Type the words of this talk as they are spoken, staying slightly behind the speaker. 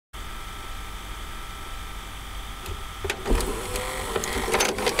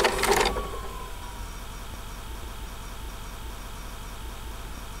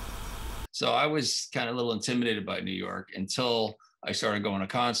So I was kind of a little intimidated by New York until I started going to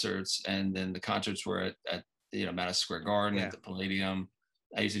concerts, and then the concerts were at Madison Square Garden, at the Palladium.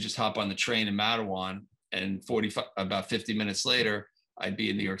 I used to just hop on the train in Mattawan, and about 50 minutes later, I'd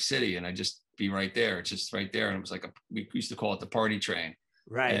be in New York City, and I'd just be right there. It's just right there. And it was like we used to call it the party train.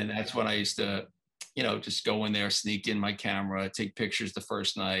 Right. And that's when I used to, just go in there, sneak in my camera, take pictures the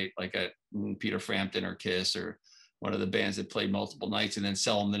first night, like at Peter Frampton or Kiss or one of the bands that played multiple nights, and then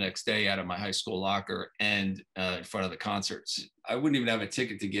sell them the next day out of my high school locker and in front of the concerts. I wouldn't even have a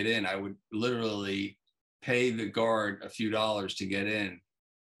ticket to get in. I would literally pay the guard a few dollars to get in,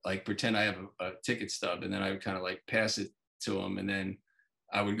 like pretend I have a ticket stub, and then I would kind of like pass it to him, and then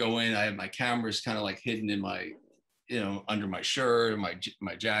I would go in. I have my cameras kind of like hidden in my, under my shirt,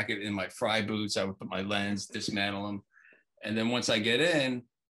 my jacket, in my fry boots. I would put my lens, dismantle them, and then once I get in,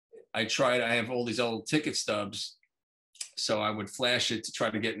 I have all these old ticket stubs, so I would flash it to try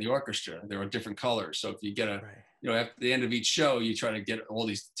to get in the orchestra. There are different colors, so if you get at the end of each show, you try to get all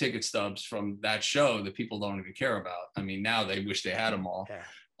these ticket stubs from that show that people don't even care about. I mean, now they wish they had them all,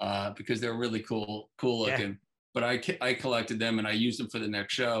 because they're really cool looking. Yeah. But I collected them, and I used them for the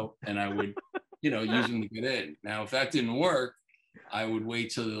next show, and I would, use them to get in. Now, if that didn't work, I would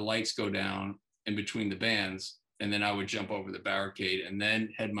wait till the lights go down in between the bands, and then I would jump over the barricade and then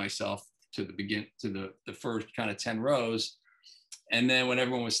head myself to the first kind of 10 rows. And then when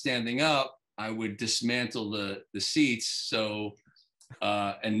everyone was standing up, I would dismantle the seats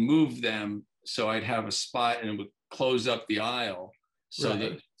and move them so I'd have a spot, and it would close up the aisle so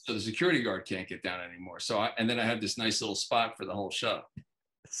the security guard can't get down anymore. And then I had this nice little spot for the whole show.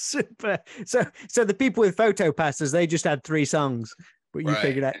 Super. So the people with photo passes, they just had 3 songs, but you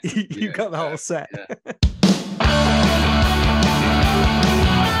figured out you got the whole set. Yeah.